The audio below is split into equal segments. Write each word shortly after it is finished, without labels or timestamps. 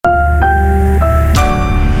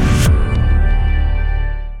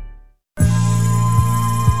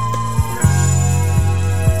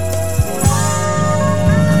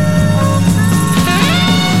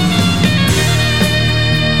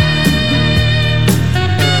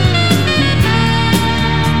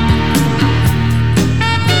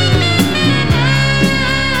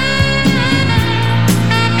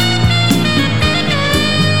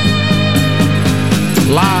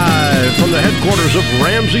headquarters of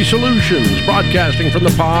Ramsey Solutions, broadcasting from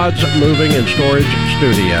the Pods Moving and Storage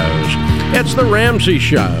Studios. It's The Ramsey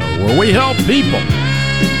Show, where we help people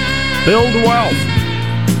build wealth,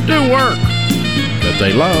 do work that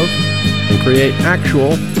they love, and create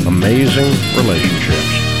actual amazing relationships.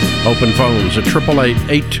 Open phones at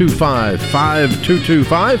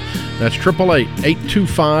 888-825-5225. That's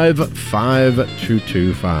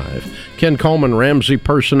 888-825-5225. Ken Coleman, Ramsey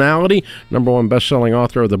personality, #1 best-selling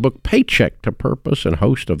author of the book Paycheck to Purpose and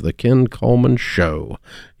host of The Ken Coleman Show,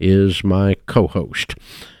 is my co-host.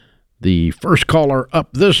 The first caller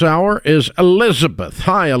up this hour is Elizabeth.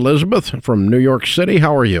 Hi, Elizabeth from New York City.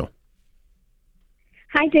 How are you?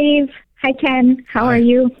 Hi, Dave. Hi, Ken. How are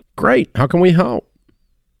you? Great. How can we help?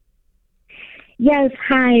 Yes,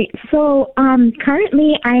 hi. So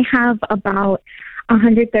currently I have about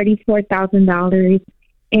 $134,000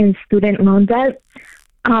 in student loan debt.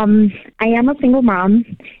 I am a single mom,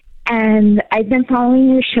 and I've been following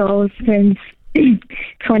your show since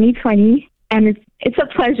 2020, and it's a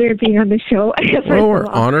pleasure being on the show. Well, we're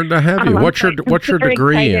honored to have you. What's your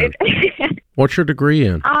degree in? What's your degree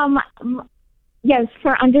in? Yes,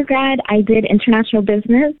 for undergrad, I did international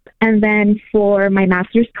business, and then for my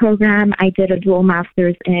master's program, I did a dual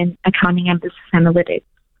master's in accounting and business analytics.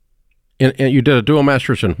 And you did a dual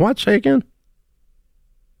master's in what? Say again?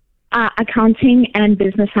 Accounting and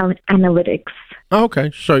business analytics. Oh, okay.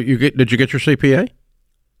 So did you get your CPA?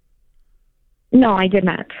 No, I did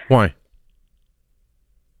not. Why?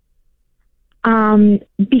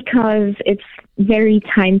 Because it's very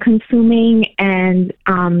time consuming, and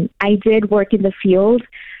I did work in the field.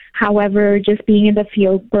 However, just being in the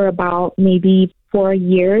field for about maybe 4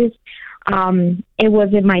 years, it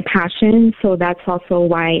wasn't my passion, so that's also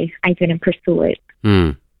why I didn't pursue it.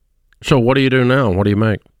 So what do you do now? What do you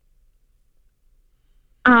make?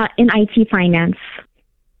 In IT finance.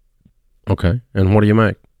 Okay. And what do you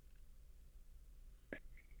make?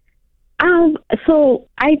 So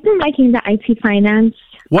I've been liking the IT finance.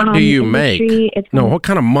 What do you make? No, what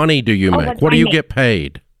kind of money do you make? What do you get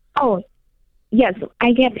paid? Oh, yes,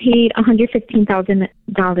 I get paid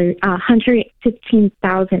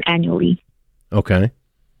 $115,000 annually. Okay.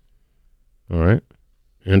 All right.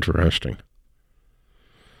 Interesting.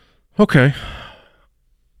 Okay.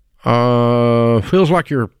 Feels like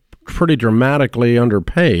you're pretty dramatically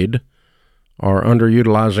underpaid or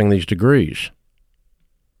underutilizing these degrees.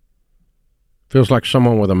 Feels like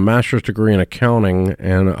someone with a master's degree in accounting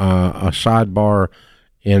and a sidebar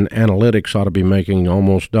in analytics ought to be making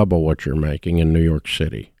almost double what you're making in New York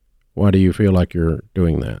City. Why do you feel like you're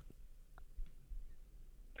doing that?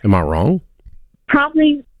 Am I wrong?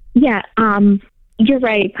 Probably, yeah. You're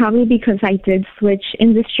right. Probably because I did switch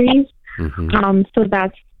industries. Mm-hmm. So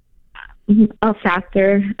that's a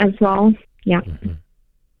factor as well. Yeah. Mm-hmm.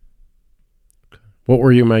 What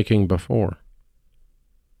were you making before?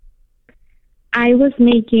 I was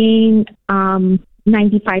making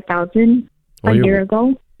 $95,000 a year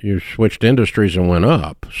ago. You switched industries and went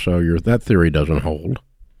up, so that theory doesn't hold.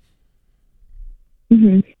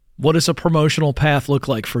 Mm-hmm. What does a promotional path look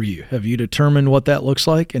like for you? Have you determined what that looks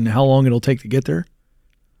like and how long it'll take to get there?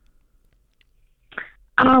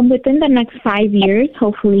 Within the next 5 years,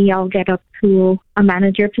 hopefully I'll get up to a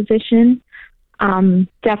manager position.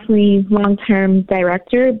 Definitely long-term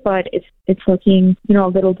director, but it's looking, a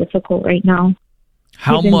little difficult right now.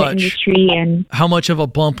 How much of a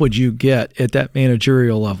bump would you get at that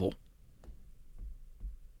managerial level?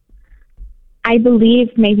 I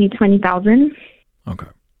believe maybe 20,000. Okay.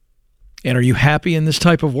 And are you happy in this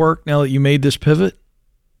type of work now that you made this pivot?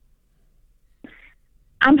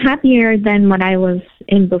 I'm happier than what I was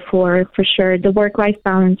in before, for sure. The work-life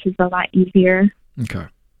balance is a lot easier. Okay.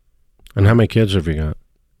 And how many kids have you got?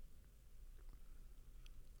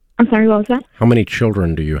 I'm sorry, what was that? How many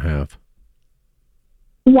children do you have?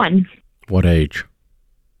 1. What age?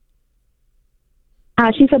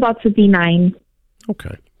 She's about to be 9.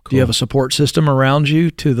 Okay. Cool. Do you have a support system around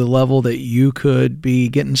you to the level that you could be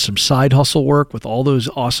getting some side hustle work with all those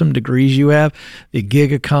awesome degrees you have, the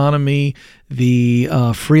gig economy, the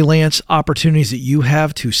freelance opportunities that you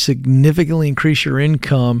have to significantly increase your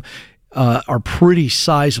income are pretty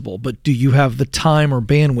sizable, but do you have the time or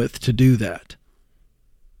bandwidth to do that?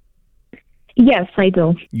 Yes, I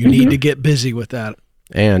do. You need to get busy with that.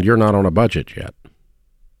 And you're not on a budget yet.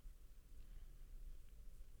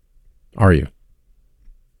 Are you?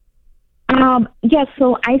 Yes,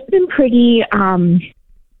 so I've been pretty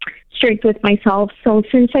strict with myself. So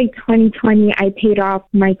since 2020, I paid off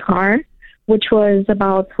my car, which was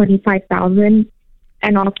about $25,000,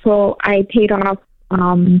 and also I paid off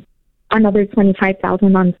another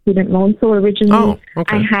 $25,000 on student loans. So originally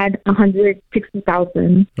okay. I had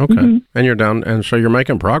 $160,000. Okay. Mm-hmm. And you're done. And so you're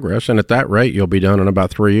making progress. And at that rate, you'll be done in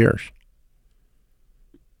about 3 years.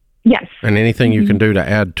 Yes. And anything you can do to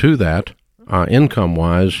add to that,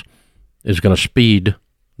 income-wise, is going to speed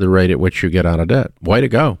the rate at which you get out of debt. Way to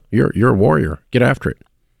go. You're a warrior. Get after it.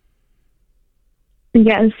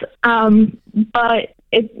 Yes. But,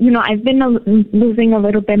 I've been losing a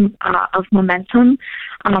little bit of momentum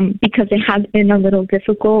because it has been a little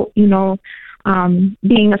difficult, being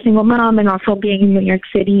a single mom and also being in New York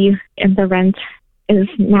City, and the rent is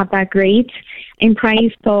not that great in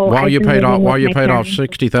price. So while you paid off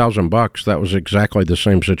 $60,000, that was exactly the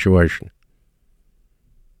same situation.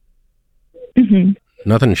 Mm-hmm.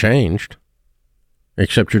 Nothing changed,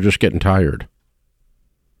 except you're just getting tired.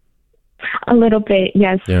 A little bit,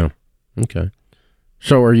 yes. Yeah. Okay.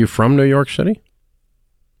 So are you from New York City?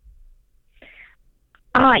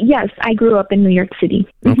 Yes, I grew up in New York City.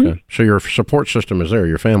 Mm-hmm. Okay. So your support system is there.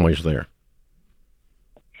 Your family's there.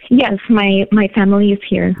 Yes, my family is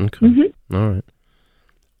here. Okay. Mm-hmm. All right.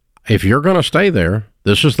 If you're going to stay there,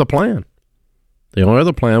 this is the plan. The only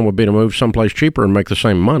other plan would be to move someplace cheaper and make the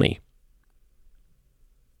same money.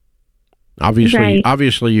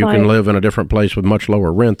 Obviously, you can live in a different place with much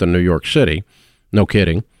lower rent than New York City. No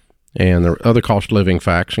kidding. And there are other cost of living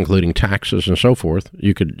facts, including taxes and so forth,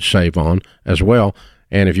 you could save on as well.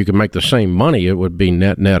 And if you could make the same money, it would be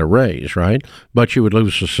net a raise, right? But you would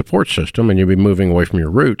lose the support system and you'd be moving away from your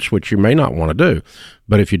roots, which you may not want to do.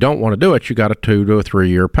 But if you don't want to do it, you got a 2 to 3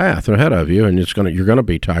 year path ahead of you, and you're going to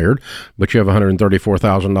be tired. But you have a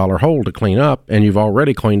 $134,000 hole to clean up, and you've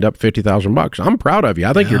already cleaned up $50,000. I'm proud of you.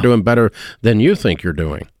 I think you're doing better than you think you're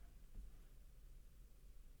doing.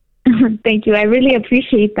 Thank you. I really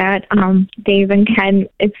appreciate that, Dave and Ken.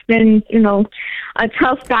 It's been, a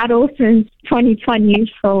tough battle since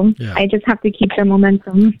 2020, so I just have to keep the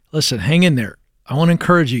momentum. Listen, hang in there. I want to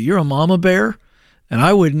encourage you. You're a mama bear, and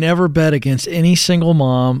I would never bet against any single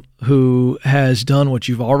mom who has done what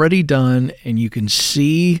you've already done, and you can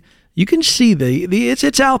see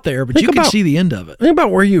it's out there, but you can see the end of it. Think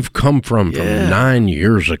about where you've come from 9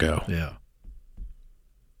 years ago. Yeah.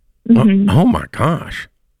 Mm-hmm. Oh my gosh.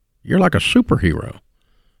 You're like a superhero.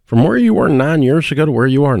 From where you were 9 years ago to where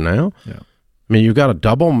you are now. Yeah. I mean, you got a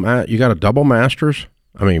double master's.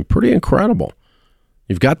 I mean, pretty incredible.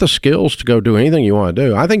 You've got the skills to go do anything you want to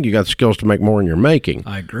do. I think you got the skills to make more than you're making.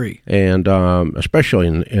 I agree. And especially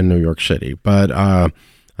in New York City. But I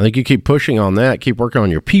think you keep pushing on that, keep working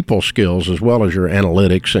on your people skills as well as your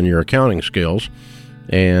analytics and your accounting skills,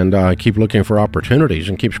 and keep looking for opportunities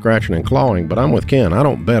and keep scratching and clawing. But I'm with Ken. I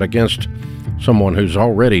don't bet against someone who's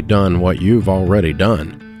already done what you've already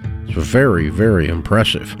done. It's very, very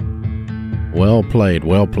impressive. Well played,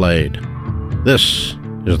 well played. This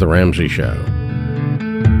is The Ramsey Show.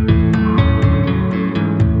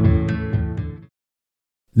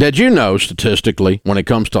 Did you know, statistically, when it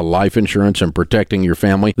comes to life insurance and protecting your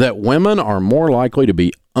family, that women are more likely to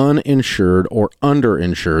be uninsured or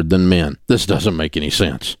underinsured than men? This doesn't make any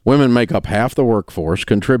sense. Women make up half the workforce,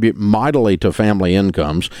 contribute mightily to family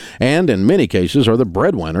incomes, and in many cases are the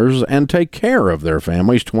breadwinners and take care of their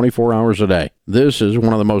families 24 hours a day. This is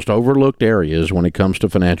one of the most overlooked areas when it comes to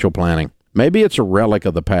financial planning. Maybe it's a relic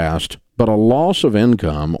of the past, but a loss of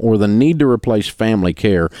income or the need to replace family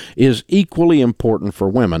care is equally important for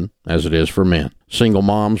women as it is for men. Single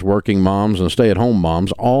moms, working moms, and stay-at-home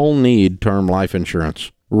moms all need term life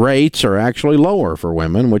insurance. Rates are actually lower for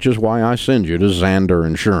women, which is why I send you to Zander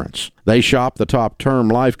Insurance. They shop the top term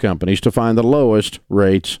life companies to find the lowest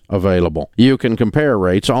rates available. You can compare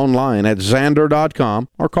rates online at Zander.com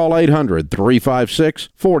or call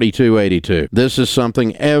 800-356-4282. This is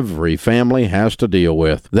something every family has to deal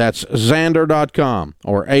with. That's Zander.com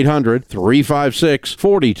or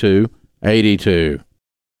 800-356-4282.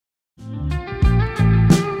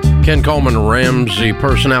 Ken Coleman Ramsey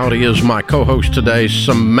personality is my co-host today.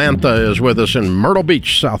 Samantha is with us in Myrtle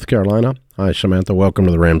Beach, South Carolina. Hi, Samantha. Welcome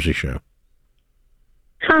to The Ramsey Show.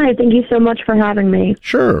 Hi. Thank you so much for having me.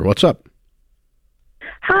 Sure. What's up?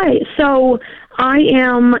 Hi. So I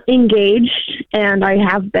am engaged, and I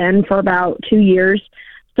have been for about 2 years.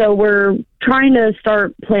 So we're trying to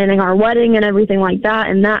start planning our wedding and everything like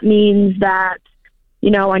that, and that means that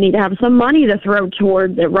I need to have some money to throw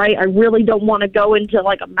towards it, right? I really don't want to go into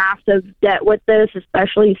like a massive debt with this,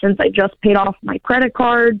 especially since I just paid off my credit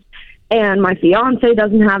cards and my fiance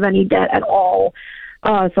doesn't have any debt at all.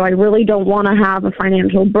 So I really don't want to have a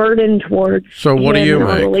financial burden towards what do you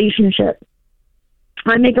make? Relationship.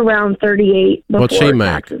 I make around 38 before What's he make?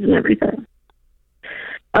 Taxes and everything.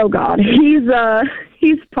 Oh God,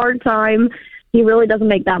 he's part-time. He really doesn't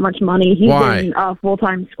make that much money. He's Why? in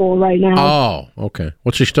full-time school right now. Oh, okay.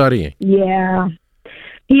 What's he studying? Yeah.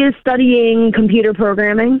 He is studying computer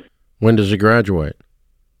programming. When does he graduate?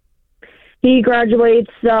 He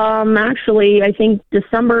graduates, actually, I think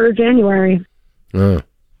December or January. Oh.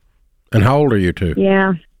 And how old are you two?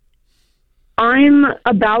 Yeah. I'm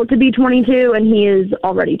about to be 22, and he is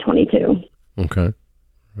already 22. Okay.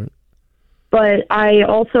 But I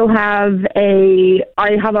also have a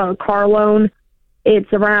car loan.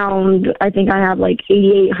 It's around, I think I have like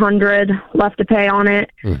 $8,800 left to pay on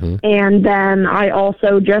it. Mm-hmm. And then I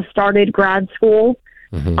also just started grad school.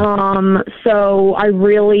 Mm-hmm. So I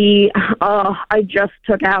really, I just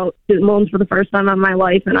took out student loans for the first time in my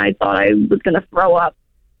life, and I thought I was going to throw up.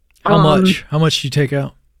 How much? How much do you take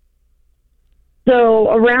out?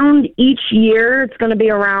 So around each year, it's going to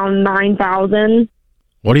be around $9,000.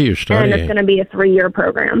 What are you studying? And it's going to be a 3-year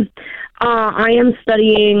program. I am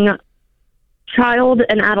studying child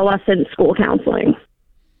and adolescent school counseling.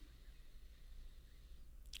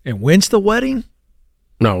 And when's the wedding?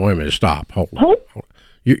 No, wait a minute. Stop. Hold on.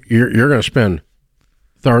 You're going to spend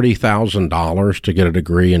 $30,000 to get a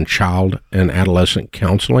degree in child and adolescent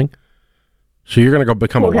counseling? So you're going to go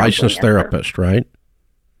become a licensed therapist, right?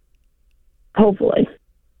 Hopefully.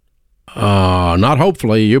 Not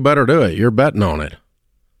hopefully. You better do it. You're betting on it.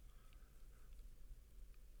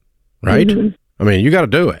 Right? Mm-hmm. I mean, you got to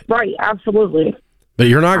do it. Right, absolutely. But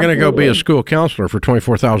you're not going to go be a school counselor for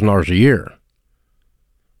 $24,000 a year.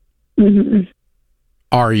 Mm-hmm.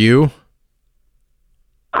 Are you?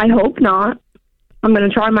 I hope not. I'm going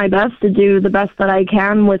to try my best to do the best that I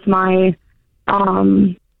can with my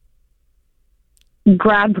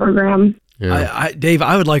grad program. Yeah. Dave,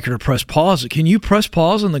 I would like her to press pause. Can you press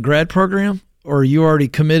pause on the grad program? Or are you already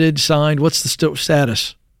committed, signed? What's the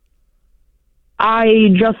status? I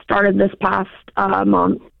just started this past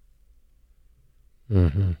month.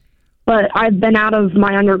 Mm-hmm. But I've been out of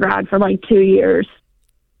my undergrad for like 2 years.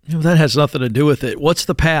 You know, that has nothing to do with it. What's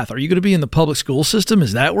the path? Are you going to be in the public school system?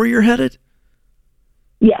 Is that where you're headed?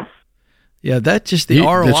 Yes. Yeah, that's just the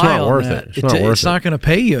ROI it's not on worth that. it. It's not going to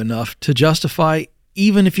pay you enough to justify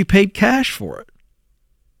even if you paid cash for it.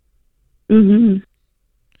 Mm-hmm.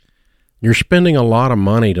 You're spending a lot of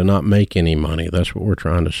money to not make any money. That's what we're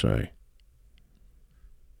trying to say.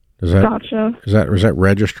 Gotcha. Is that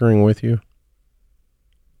registering with you?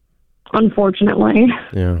 Unfortunately.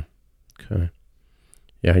 Yeah. Okay.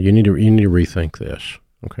 Yeah, you need to rethink this.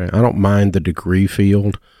 Okay. I don't mind the degree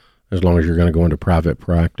field as long as you're going to go into private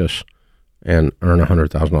practice and earn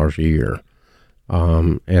 $100,000 a year.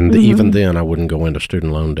 Even then, I wouldn't go into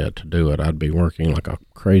student loan debt to do it. I'd be working like a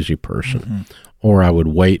crazy person, or I would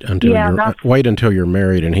wait until you're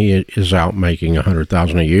married and he is out making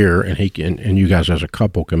 $100,000 a year, and you guys as a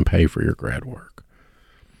couple can pay for your grad work.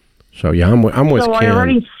 So yeah, I'm with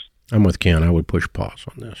Ken. I'm with Ken. I would push pause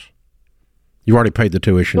on this. You already paid the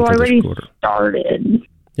tuition for this quarter. Started.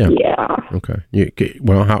 Yeah. Yeah. Okay.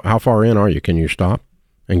 Well, how far in are you? Can you stop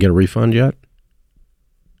and get a refund yet?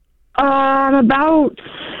 About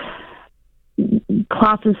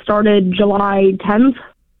classes started July 10th.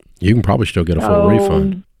 You can probably still get a full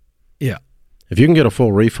refund. Yeah. If you can get a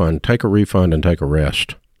full refund, take a refund and take a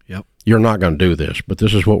rest. Yep. You're not going to do this, but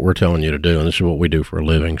this is what we're telling you to do, and this is what we do for a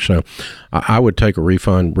living. So I would take a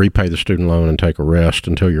refund, repay the student loan, and take a rest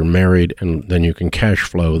until you're married, and then you can cash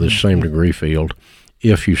flow this same degree field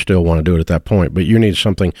if you still want to do it at that point. But you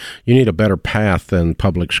need a better path than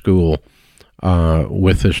public school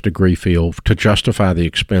with this degree field to justify the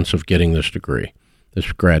expense of getting this degree,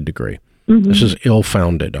 this grad degree. Mm-hmm. This is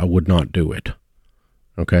ill-founded. I would not do it.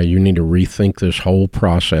 Okay, you need to rethink this whole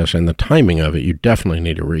process and the timing of it. You definitely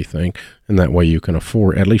need to rethink, and that way you can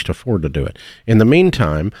at least afford to do it. In the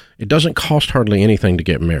meantime, it doesn't cost hardly anything to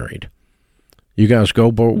get married. You guys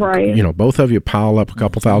go, both of you pile up a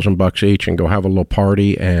couple $1,000 each and go have a little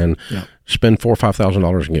party and spend $4,000 or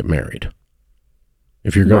 $5,000 and get married.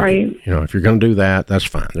 If you're going, if you're going to do that, that's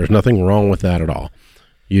fine. There's nothing wrong with that at all.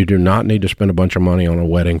 You do not need to spend a bunch of money on a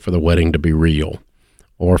wedding for the wedding to be real,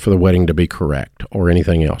 or for the wedding to be correct, or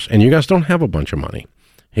anything else. And you guys don't have a bunch of money.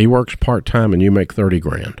 He works part-time and you make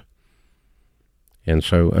 $30,000. And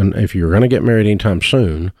so, and if you're going to get married anytime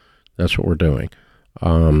soon, that's what we're doing.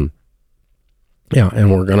 And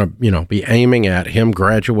we're going to, be aiming at him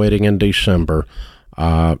graduating in December.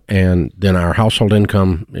 And then our household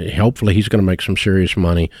income, hopefully he's going to make some serious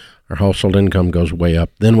money. Our household income goes way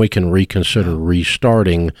up. Then we can reconsider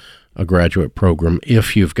restarting a graduate program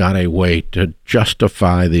if you've got a way to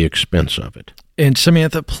justify the expense of it. And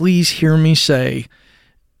Samantha, please hear me say,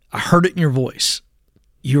 I heard it in your voice.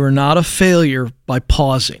 You are not a failure by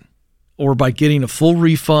pausing or by getting a full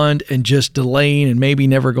refund and just delaying and maybe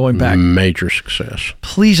never going back. Major success.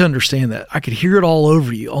 Please understand that. I could hear it all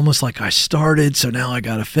over you, almost like I started, so now I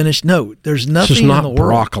got to finish. No, there's nothing This is not in the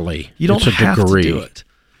world. broccoli. You don't it's a have degree. to do it.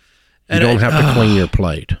 You don't have to clean your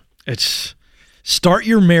plate. It's start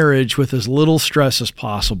your marriage with as little stress as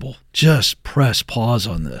possible. Just press pause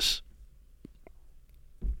on this.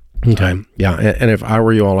 Okay. Yeah. And if I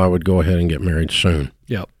were you all, I would go ahead and get married soon.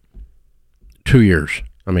 Yep. 2 years.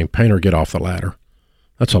 I mean, paint or get off the ladder.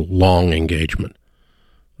 That's a long engagement.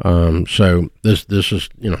 So this is,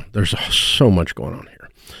 there's so much going on here.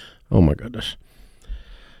 Oh my goodness.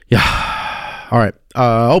 Yeah. All right.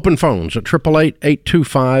 Open phones at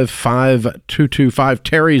 888-825-5225.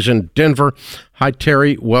 Terry's in Denver. Hi,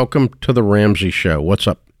 Terry. Welcome to the Ramsey Show. What's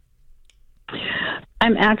up?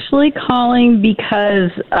 I'm actually calling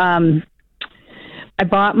because I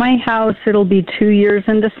bought my house. It'll be 2 years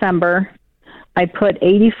in December. I put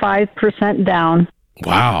 85% down.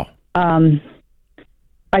 Wow. I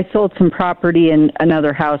sold some property in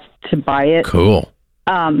another house to buy it. Cool.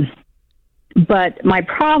 But my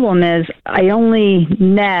problem is I only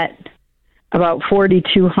net about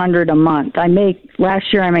 $4,200 a month.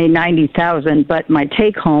 Last year I made $90,000, but my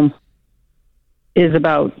take home is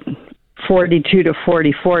about 42 to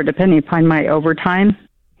 44, depending upon my overtime.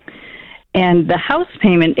 And the house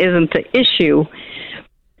payment isn't the issue.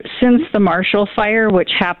 Since the Marshall fire, which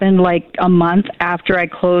happened like a month after I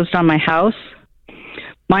closed on my house,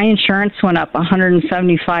 my insurance went up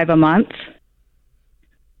 $175 a month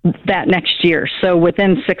that next year. So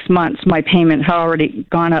within 6 months, my payment had already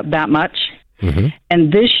gone up that much. Mm-hmm.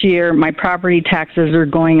 And this year, my property taxes are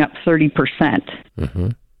going up 30%. Mm-hmm.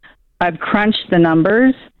 I've crunched the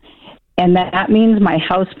numbers. And that means my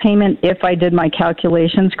house payment, if I did my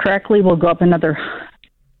calculations correctly, will go up another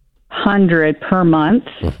 $100 per month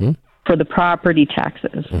Mm-hmm. for the property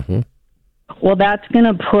taxes. Mm-hmm. Well, that's going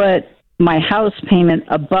to put my house payment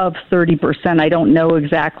above 30%. I don't know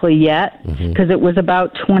exactly yet because it was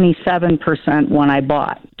about 27% when I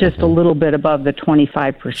bought, just a little bit above the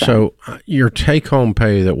 25%. So your take-home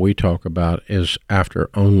pay that we talk about is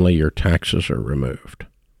after only your taxes are removed.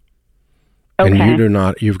 Okay.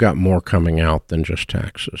 And you've got more coming out than just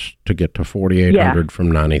taxes to get to 4,800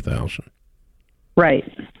 from 90,000. Right.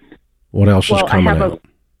 What else is coming out?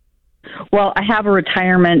 I have a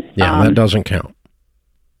retirement. Yeah, that doesn't count.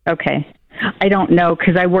 Okay. I don't know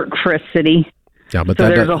because I work for a city. Yeah, but so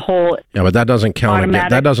that there's a whole. Yeah, but that doesn't count. Automatic.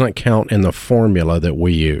 That doesn't count in the formula that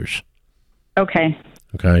we use. Okay.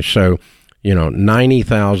 Okay, so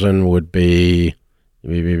 90,000 would be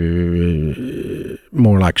more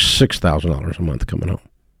like $6,000 a month coming home.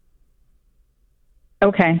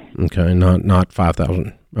 Okay. Okay, not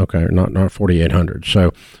 5,000. Okay, not 4,800.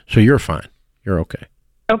 So you're fine. You're okay.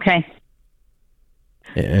 Okay.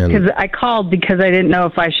 And because I called because I didn't know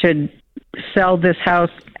if I should sell this house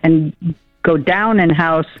and go down in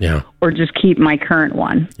house, or just keep my current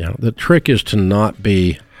one. Yeah, the trick is to not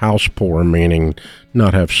be house poor, meaning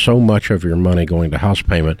not have so much of your money going to house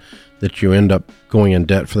payment that you end up going in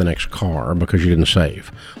debt for the next car because you didn't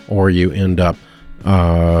save, or you end up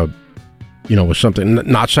with something,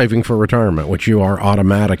 not saving for retirement, which you are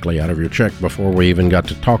automatically out of your check before we even got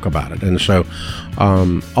to talk about it. And so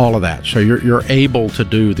all of that. So you're able to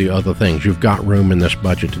do the other things. You've got room in this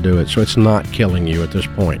budget to do it. So it's not killing you at this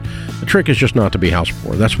point. The trick is just not to be house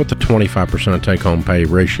poor. That's what the 25% of take-home pay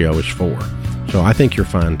ratio is for. So I think you're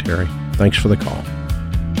fine, Terry. Thanks for the call.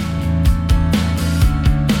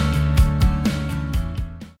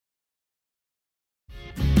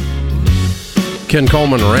 Ken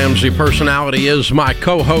Coleman, Ramsey Personality, is my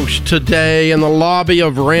co-host today in the lobby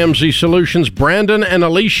of Ramsey Solutions. Brandon and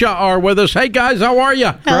Alicia are with us. Hey, guys, how are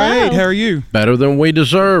you? Great. How are you? Better than we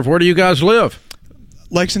deserve. Where do you guys live?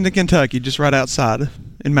 Lexington, Kentucky, just right outside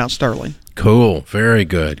in Mount Sterling. Cool. Very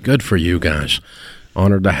good. Good for you guys.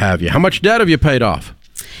 Honored to have you. How much debt have you paid off?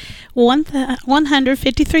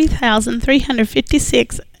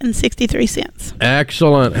 $153,356.63.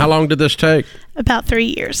 Excellent. How long did this take? About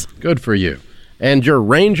 3 years. Good for you. And your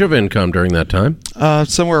range of income during that time?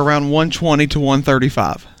 Somewhere around 120 to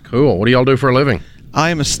 135. Cool. What do y'all do for a living? I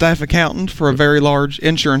am a staff accountant for a very large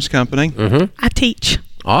insurance company. Mm-hmm. I teach.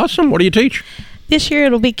 Awesome. What do you teach? This year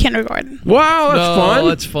it'll be kindergarten. Wow, that's fun.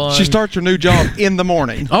 That's fun. She starts her new job in the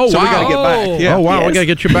morning. Oh, so wow. we got to get back. Yeah. Oh, wow. Yes. We got to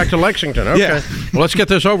get you back to Lexington. Okay. Yeah. Well, let's get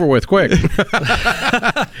this over with quick.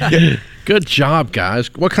 Good job,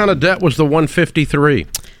 guys. What kind of debt was the 153?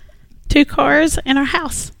 2 cars and our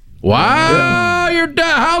house. Wow, your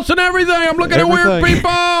house and everything. I'm looking at weird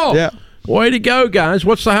people. Yeah. Way to go, guys.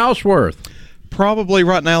 What's the house worth? Probably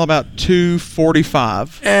right now about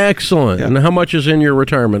 $245. Excellent. Yeah. And how much is in your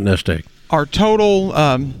retirement nest egg? Our total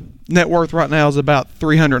net worth right now is about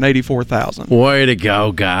 $384,000. Way to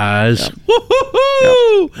go, guys. Yeah.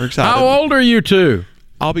 Woo-hoo-hoo! Yeah, we're excited. How old are you two?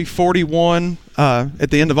 I'll be 41 at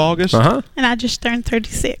the end of August. Uh-huh. And I just turned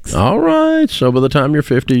 36. All right. So by the time you're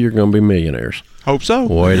 50, you're going to be millionaires. Hope so.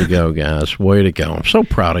 Way to go, guys. Way to go. I'm so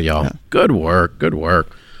proud of y'all. Yeah. Good work. Good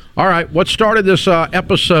work. All right. What started this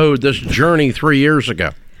episode, this journey 3 years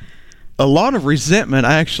ago? A lot of resentment,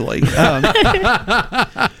 actually. A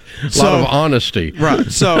lot of honesty.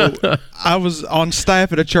 Right. So I was on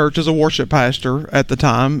staff at a church as a worship pastor at the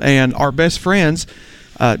time, and our best friends,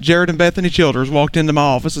 Jared and Bethany Childers, walked into my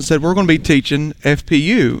office and said, "We're going to be teaching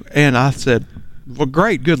FPU." And I said, "Well,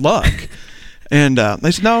 great. Good luck." And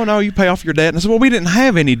they said, no, you pay off your debt. And I said, well, we didn't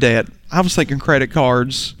have any debt. I was thinking credit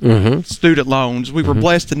cards, student loans. We were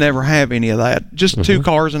blessed to never have any of that, just 2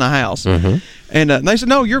 cars and a house. And they said,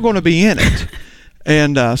 no, you're going to be in it.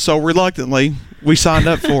 And so reluctantly, we signed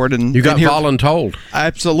up for it. And You got and here- voluntold.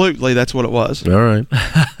 Absolutely, that's what it was. All right.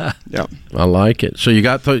 Yep. I like it. So you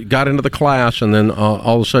got into the class, and then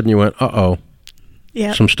all of a sudden you went, uh-oh,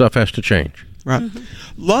 Yeah. some stuff has to change. Right.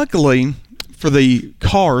 Luckily, for the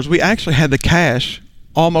cars, we actually had the cash,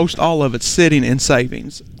 almost all of it, sitting in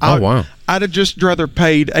savings. Wow. I'd have just rather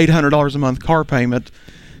paid $800 a month car payment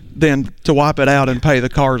than to wipe it out and pay the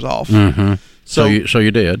cars off. So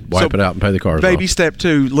you did wipe it out and pay the cars Baby off. step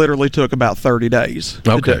 2 literally took about 30 days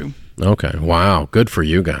to do. Okay. Wow. Good for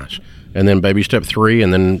you guys. And then baby step 3,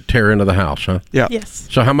 and then tear into the house, huh? Yeah. Yes.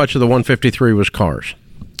 So how much of the 153 was cars?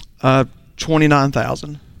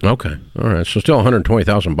 $29,000. Okay. All right. So still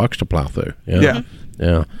 $120,000 to plow through. Yeah.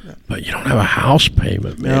 Yeah. But you don't have a house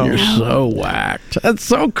payment, man. No. You're so whacked. That's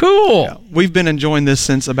so cool. Yeah. We've been enjoying this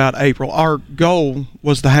since about April. Our goal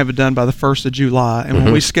was to have it done by the 1st of July. And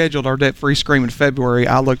when we scheduled our debt-free scream in February,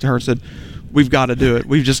 I looked at her and said, we've got to do it.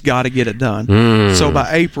 We've just got to get it done. So by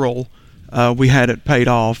April, we had it paid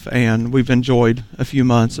off, and we've enjoyed a few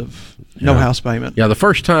months of no house payment. Yeah, the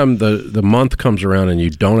first time the month comes around and you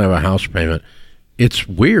don't have a house payment, it's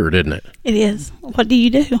weird, isn't it? It is. What do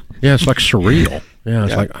you do? Yeah, it's like surreal. Yeah,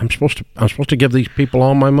 it's like I'm supposed to give these people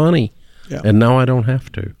all my money, and now I don't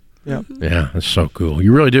have to. Yeah. Yeah, it's so cool.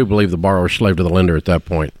 You really do believe the borrower's slave to the lender at that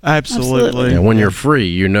point. Absolutely. And when you're free,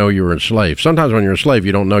 you know you were a slave. Sometimes when you're a slave,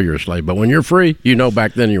 you don't know you're a slave. But when you're free, you know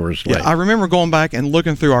back then you were a slave. Yeah, I remember going back and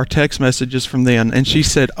looking through our text messages from then, and she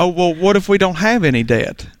said, oh, well, what if we don't have any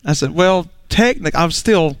debt? I said, well, technically, I was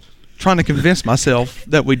still trying to convince myself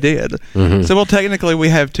that we did. So, well, technically, we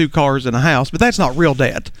have 2 cars and a house, but that's not real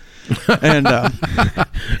debt. And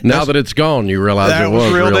now that it's gone, you realize that it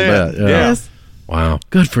was real debt. Yeah. Yes. Wow.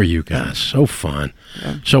 Good for you guys. So fun.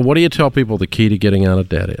 So what do you tell people the key to getting out of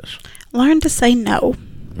debt is? Learn to say no.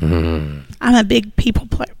 I'm a big people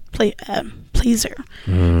pleaser.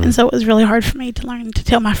 And so it was really hard for me to learn to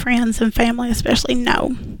tell my friends and family, especially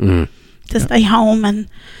no. To stay home and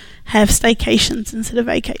have staycations instead of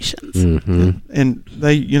vacations. And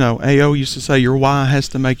they, AO used to say, your why has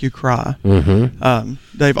to make you cry.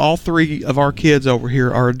 Dave, all 3 of our kids over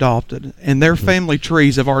here are adopted, and their family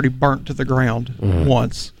trees have already burnt to the ground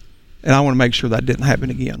once. And I want to make sure that didn't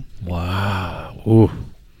happen again. Wow. Ooh,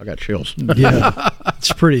 I got chills. Yeah,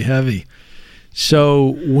 it's pretty heavy.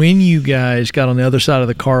 So when you guys got on the other side of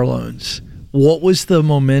the car loans, what was the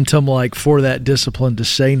momentum like for that discipline to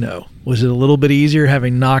say no? Was it a little bit easier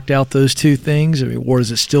having knocked out those 2 things? I mean, or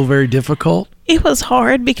is it still very difficult? It was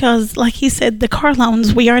hard because, like he said, the car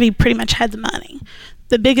loans, we already pretty much had the money.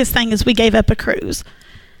 The biggest thing is we gave up a cruise.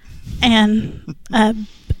 And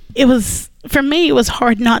it was, for me, it was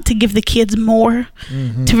hard not to give the kids more,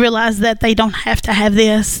 to realize that they don't have to have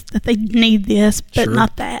this, that they need this, but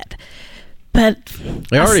not that. But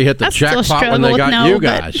they already hit the jackpot when they got you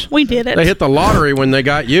guys. We did it. They hit the lottery when they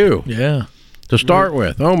got you. Yeah. To start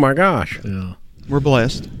with. Oh, my gosh. Yeah. We're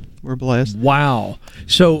blessed. We're blessed. Wow.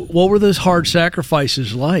 So what were those hard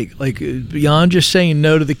sacrifices like? Like, beyond just saying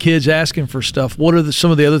no to the kids asking for stuff, what are some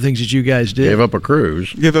of the other things that you guys did? Gave up a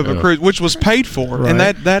cruise. Give up a cruise, which was paid for. Right. And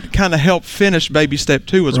that kind of helped finish baby step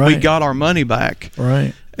 2 was we got our money back.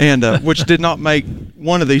 Right. And which did not make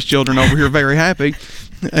one of these children over here very happy.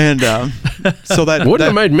 And so that wouldn't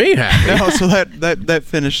have made me happy. No, so that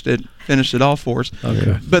finished it off for us.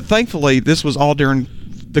 Okay. But thankfully, this was all during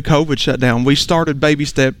the COVID shutdown. We started baby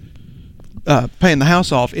step paying the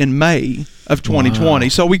house off in May of 2020.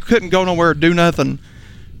 So we couldn't go nowhere or do nothing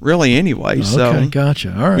really anyway. Okay, So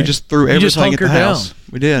gotcha. All right. we just threw everything at the house. Down.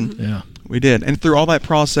 We did. Yeah. We did. And through all that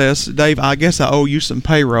process, Dave, I guess I owe you some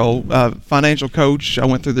payroll. Financial coach, I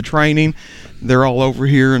went through the training. They're all over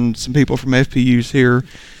here, and some people from FPU's here.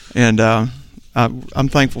 And I'm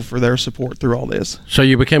thankful for their support through all this. So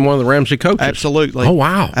you became one of the Ramsey coaches? Absolutely. Oh,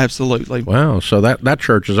 wow. Absolutely. Wow. So that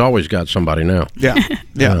church has always got somebody now. Yeah.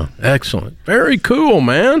 Yeah. Excellent. Very cool,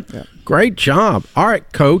 man. Yeah. Great job. All right,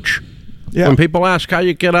 Coach. Yeah. When people ask how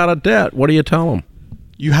you get out of debt, what do you tell them?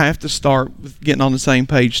 You have to start with getting on the same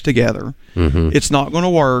page together. Mm-hmm. It's not going to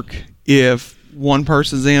work if one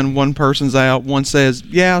person's in, one person's out, one says,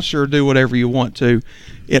 yeah, sure, do whatever you want to.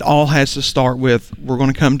 It all has to start with, we're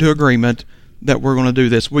going to come to agreement that we're going to do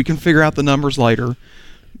this. We can figure out the numbers later.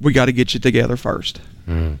 We got to get you together first.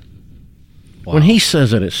 Mm. Wow. When he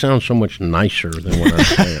says it sounds so much nicer than when I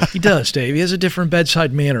say it. He does, Dave. He has a different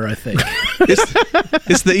bedside manner, I think.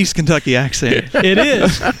 It's the East Kentucky accent. It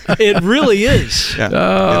is. It really is.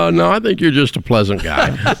 Yeah. No, I think you're just a pleasant guy.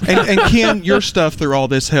 and Ken, your stuff through all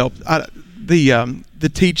this helped.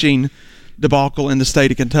 The teaching debacle in the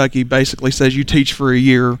state of Kentucky basically says you teach for a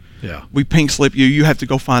year. Yeah. We pink slip you. You have to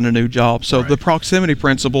go find a new job. So right. The proximity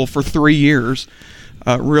principle for 3 years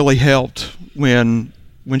really helped when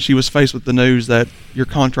she was faced with the news that your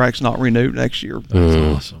contract's not renewed next year. That's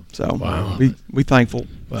awesome. So wow. we thankful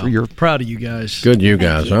for your... Proud of you guys. Good, you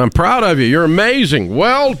guys. I'm proud of you. You're amazing.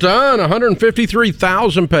 Well done.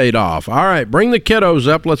 $153,000 paid off. All right, bring the kiddos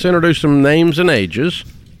up. Let's introduce some names and ages.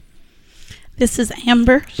 This is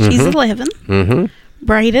Amber. She's 11. Mm-hmm.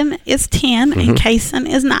 Braden is 10, and Kason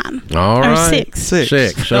is 9. All or right. 6.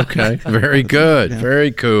 6. Okay. Very good. Yeah.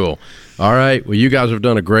 Very cool. All right. Well, you guys have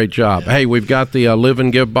done a great job. Hey, we've got the Live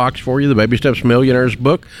and Give box for you, the Baby Steps Millionaires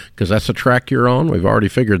book, because that's the track you're on. We've already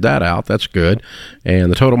figured that out. That's good.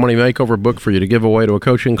 And the Total Money Makeover book for you to give away to a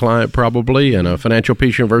coaching client probably, and a Financial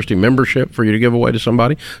Peace University membership for you to give away to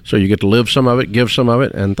somebody. So you get to live some of it, give some of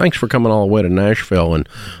it. And thanks for coming all the way to Nashville. And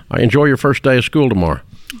enjoy your first day of school tomorrow.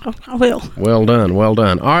 Oh, I will. Well done, well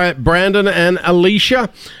done. All right, Brandon and Alicia,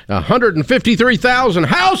 $153,000,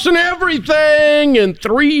 house and everything in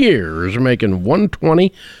 3 years, making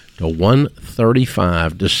 $120 to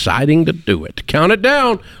 $135, deciding to do it. Count it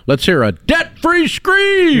down. Let's hear a debt-free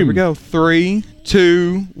scream. Here we go. 3,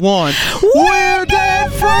 2, 1. We're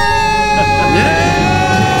debt-free! Yeah!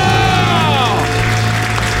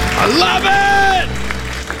 I love it!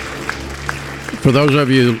 For those of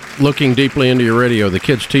you looking deeply into your radio, the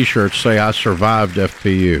kids' T-shirts say, I survived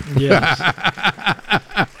FPU. Yes.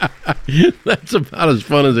 That's about as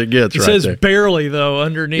fun as it gets, It right says there. barely, though,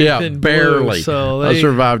 underneath in barely. blue. So I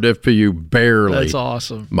survived FPU barely. That's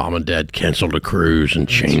awesome. Mom and Dad canceled a cruise and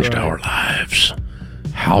changed our lives.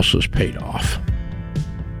 House is paid off.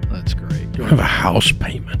 That's great. You don't have a house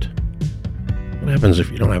payment. What happens if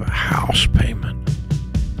you don't have a house payment?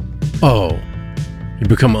 Oh, you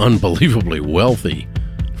become unbelievably wealthy.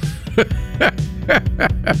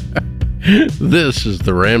 This is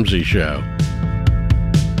The Ramsey Show.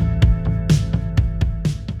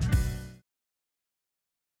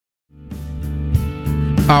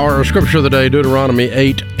 Our scripture of the day, Deuteronomy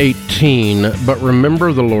 8:18. But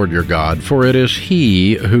remember the Lord your God, for it is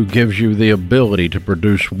He who gives you the ability to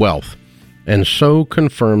produce wealth, and so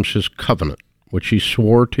confirms His covenant, which He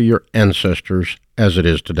swore to your ancestors as it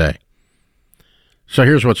is today. So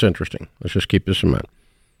here's what's interesting. Let's just keep this in mind.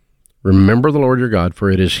 Remember the Lord your God, for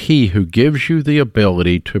it is He who gives you the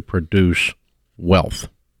ability to produce wealth.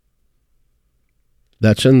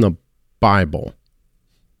 That's in the Bible.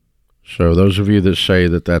 So those of you that say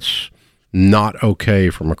that that's not okay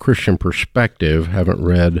from a Christian perspective haven't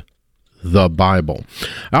read the Bible.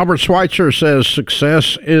 Albert Schweitzer says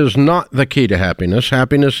success is not the key to happiness.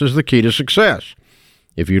 Happiness is the key to success.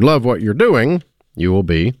 If you love what you're doing, you will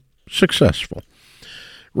be successful.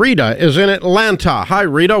 Rita is in Atlanta. Hi,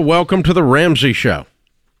 Rita. Welcome to The Ramsey Show.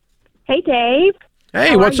 Hey, Dave.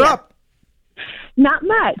 Hey, what's up? Not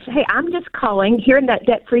much. Hey, I'm just calling. Hearing that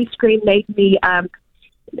debt-free screen made me,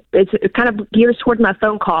 it's kind of gears toward my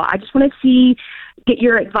phone call. I just want to get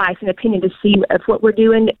your advice and opinion to see if what we're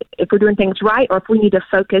doing, if we're doing things right, or if we need to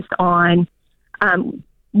focus on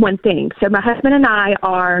one thing. So my husband and I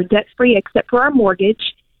are debt-free except for our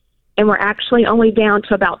mortgage, and we're actually only down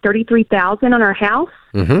to about $33,000 on our house.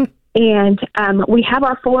 Mm-hmm. And we have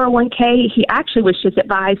our 401k. He actually was just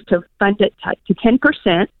advised to fund it to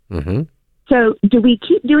 10%. Mm-hmm. So do we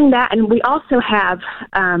keep doing that? And we also have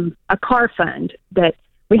a car fund that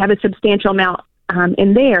we have a substantial amount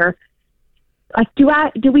in there. Like,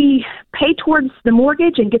 do we pay towards the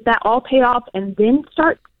mortgage and get that all paid off and then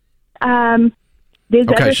start?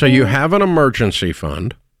 Okay, so you have an emergency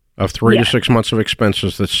fund of 3 to 6 months of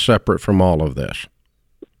expenses that's separate from all of this.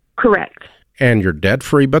 Correct. And you're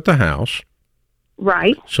debt-free but the house.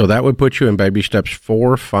 Right. So that would put you in baby steps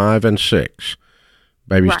 4, 5, and 6.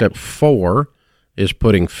 Baby step 4 is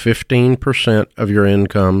putting 15% of your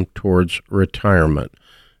income towards retirement.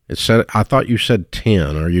 It said, I thought you said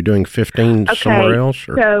 10. Are you doing 15 somewhere else?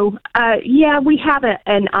 Or? So, we have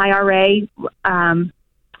an IRA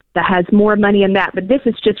that has more money in that, but this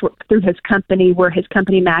is just through his company, where his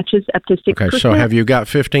company matches up to 6%. Okay, so have you got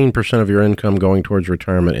 15% of your income going towards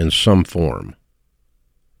retirement in some form?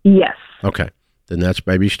 Yes. Okay, then that's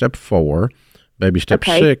baby step 4. Baby step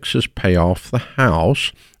 6 is pay off the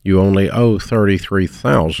house. You only owe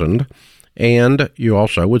 $33,000, and you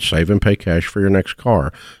also would save and pay cash for your next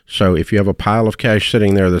car. So if you have a pile of cash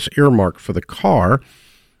sitting there that's earmarked for the car,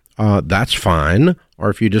 that's fine. Or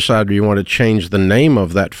if you decide you want to change the name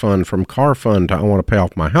of that fund from car fund to I want to pay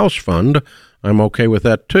off my house fund, I'm okay with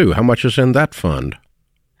that too. How much is in that fund?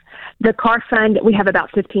 The car fund, we have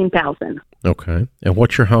about $15,000. Okay. And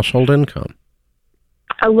what's your household income?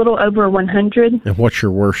 A little over 100. And what's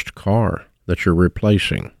your worst car that you're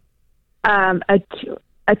replacing? A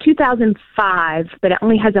 2005, but it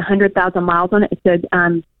only has 100,000 miles on it. It's a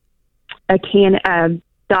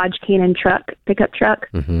Dodge Cannon pickup truck.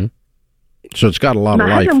 Mm-hmm. So it's got a lot of life.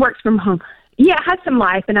 My husband works from home. Yeah, it has some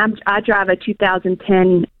life, and I drive a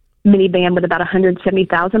 2010 minivan with about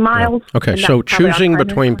 170,000 miles. Yeah. Okay, so choosing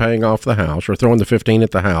between paying off the house or throwing the 15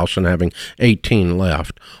 at the house and having 18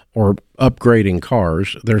 left, or upgrading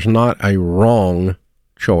cars, there's not a wrong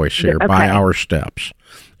choice here by our steps.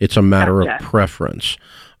 It's a matter of preference.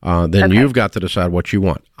 Then you've got to decide what you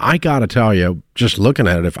want. I got to tell you, just looking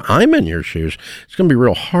at it, if I'm in your shoes, it's going to be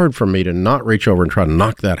real hard for me to not reach over and try to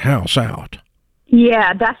knock that house out.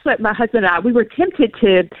 Yeah, that's what my husband and I, we were tempted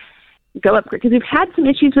to go upgrade, because we've had some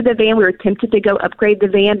issues with the van. We were tempted to go upgrade the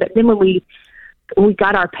van, but then when we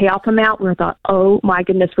got our payoff amount, we thought, oh my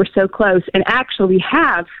goodness, we're so close. And actually we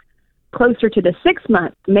have closer to the 6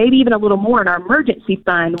 months, maybe even a little more in our emergency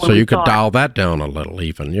fund. So you could dial that down a little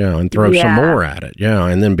even, and throw some more at it,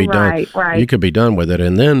 and then be done. Right. You could be done with it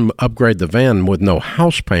and then upgrade the van with no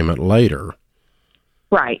house payment later.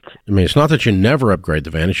 Right. I mean, it's not that you never upgrade the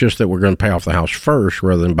van. It's just that we're going to pay off the house first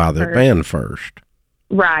rather than buy the van first.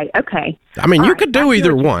 Right. Okay. I mean, you could do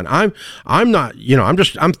either one. I'm not,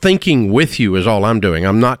 I'm thinking with you is all I'm doing.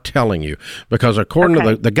 I'm not telling you, because according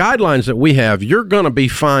to the guidelines that we have, you're going to be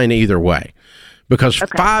fine either way, because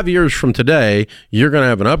 5 years from today, you're going to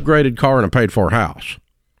have an upgraded car and a paid for house,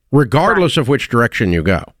 regardless of which direction you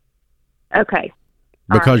go. Okay.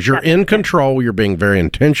 Because you're in control, you're being very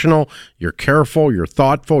intentional, you're careful, you're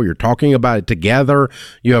thoughtful, you're talking about it together.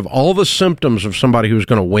 You have all the symptoms of somebody who's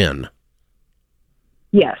going to win.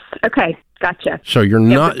 Yes. Okay. Gotcha. So you're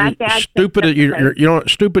not stupid.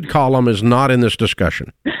 Stupid column is not in this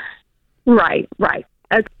discussion. Right. Right.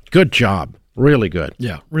 Okay. Good job. Really good.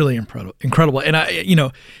 Yeah. Really incredible. And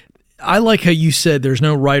I like how you said there's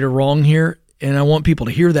no right or wrong here. And I want people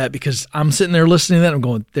to hear that, because I'm sitting there listening to that and I'm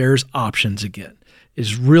going, there's options again.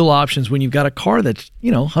 Is real options when you've got a car that's,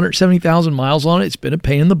 170,000 miles on it. It's been a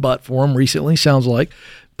pain in the butt for them recently, sounds like.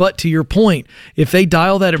 But to your point, if they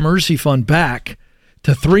dial that emergency fund back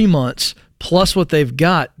to 3 months plus what they've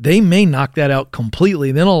got, they may knock that out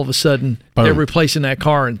completely. Then all of a sudden, they're replacing that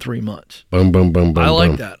car in 3 months. Boom, boom, boom, boom. I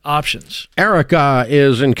like that. Options. Erica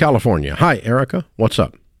is in California. Hi, Erica. What's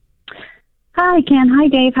up? Hi, Ken. Hi,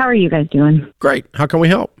 Dave. How are you guys doing? Great. How can we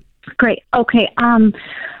help? Great. Okay.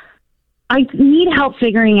 I need help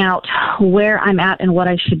figuring out where I'm at and what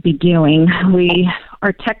I should be doing. We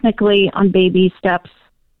are technically on baby steps.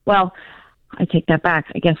 Well, I take that back.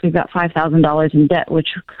 I guess we've got $5,000 in debt,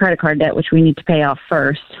 credit card debt, which we need to pay off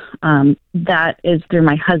first. That is through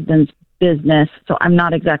my husband's business, so I'm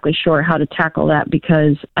not exactly sure how to tackle that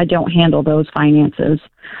because I don't handle those finances.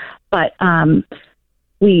 But our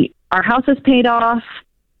house is paid off.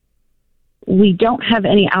 We don't have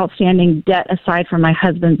any outstanding debt aside from my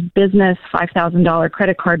husband's business, $5,000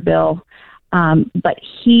 credit card bill. But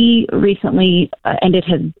he recently ended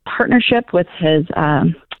his partnership with his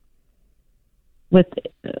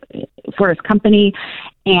for his company,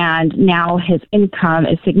 and now his income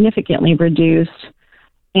is significantly reduced,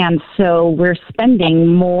 and so we're spending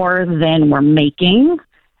more than we're making,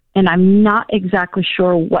 and I'm not exactly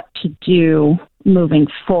sure what to do moving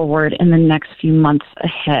forward in the next few months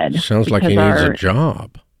ahead. Sounds like he needs a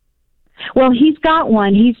job. Well, he's got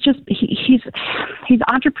one. He's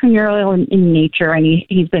entrepreneurial in nature, and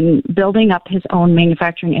he's been building up his own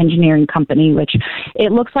manufacturing engineering company, which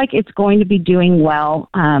it looks like it's going to be doing well.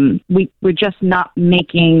 We're just not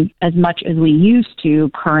making as much as we used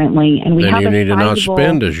to currently, and we have you need to not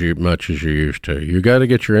spend as much as you used to. You got to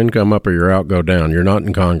get your income up or your out go down. You're not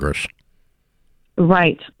in Congress.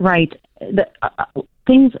 Right. The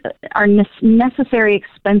things are necessary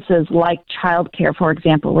expenses like childcare, for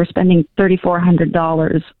example. We're spending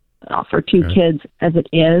 $3,400 for two kids as it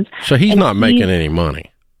is. So he's not making any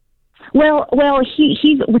money. Well,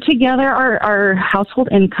 he's together. Our household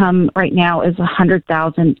income right now is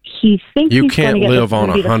 $100,000. He thinks you he's can't going to live on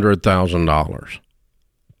 $100,000.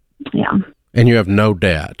 Yeah, and you have no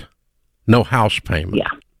debt, no house payment. Yeah,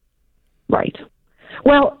 right.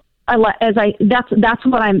 Well, that's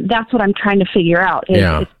what I'm trying to figure out.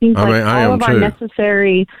 It seems like all of our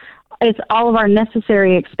necessary. It's all of our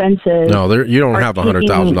necessary expenses. No, you don't have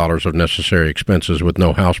 $100,000 of necessary expenses with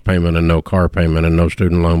no house payment and no car payment and no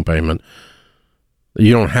student loan payment.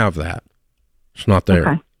 You don't have that. It's not there.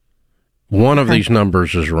 Okay. One of these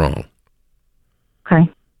numbers is wrong. Okay.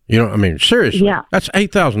 Seriously. Yeah. That's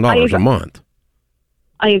 $8,000 a month.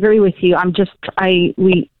 I agree with you.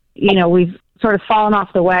 We've sort of fallen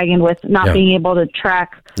off the wagon with not being able to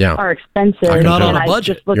track our expenses. You're not on a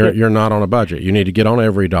budget. You're not on a budget. You need to get on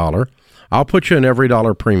Every Dollar. I'll put you in Every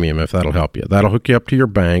Dollar Premium if that'll help you. That'll hook you up to your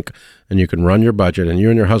bank, and you can run your budget, and you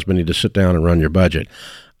and your husband need to sit down and run your budget.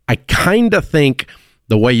 I kind of think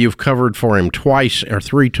the way you've covered for him twice or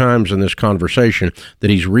three times in this conversation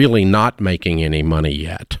that he's really not making any money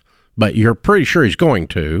yet, but you're pretty sure he's going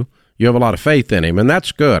to. You have a lot of faith in him, and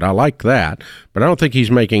that's good. I like that. But I don't think he's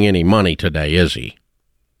making any money today, is he?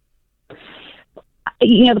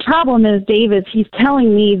 The problem is, Dave, is he's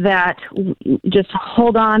telling me that just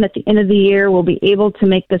hold on, at the end of the year, we'll be able to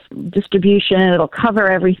make this distribution. It'll cover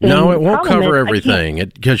everything. No, it won't cover everything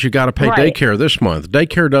because you got to pay daycare this month.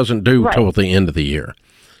 Daycare doesn't do till the end of the year.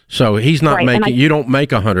 So he's not making, you don't make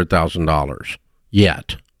 $100,000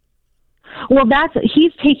 yet. Well,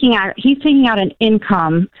 he's taking out an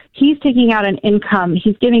income. He's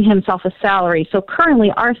giving himself a salary. So currently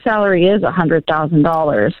our salary is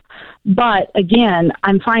 $100,000. But again,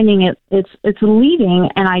 I'm finding it's leaving,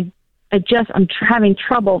 and I'm having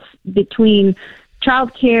trouble between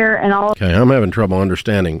childcare and all. Okay, I'm having trouble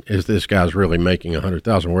understanding, is this guy's really making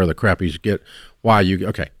 $100,000? Where the crap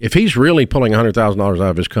if he's really pulling $100,000 out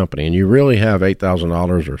of his company, and you really have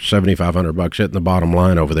 $8,000 or $7,500 hitting the bottom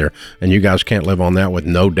line over there, and you guys can't live on that with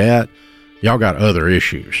no debt, y'all got other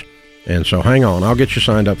issues. And so hang on, I'll get you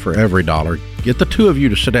signed up for Every Dollar. Get the two of you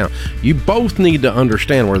to sit down. You both need to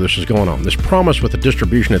understand where this is going on. This promise with the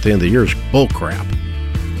distribution at the end of the year is bull crap.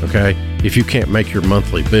 Okay? If you can't make your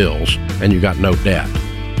monthly bills and you got no debt.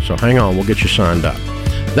 So hang on, we'll get you signed up.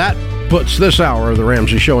 That puts this hour of The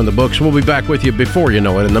Ramsey Show in the books. We'll be back with you before you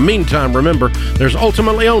know it. In the meantime, remember, there's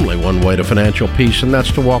ultimately only one way to financial peace, and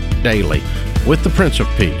that's to walk daily with the Prince of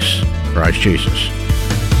Peace, Christ Jesus.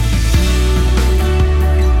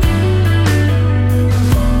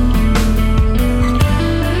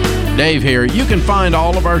 Dave here. You can find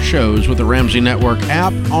all of our shows with the Ramsey Network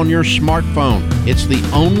app on your smartphone. It's the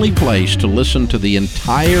only place to listen to the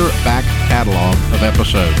entire back catalog of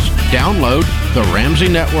episodes. Download the Ramsey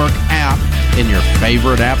Network app in your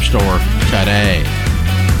favorite app store today.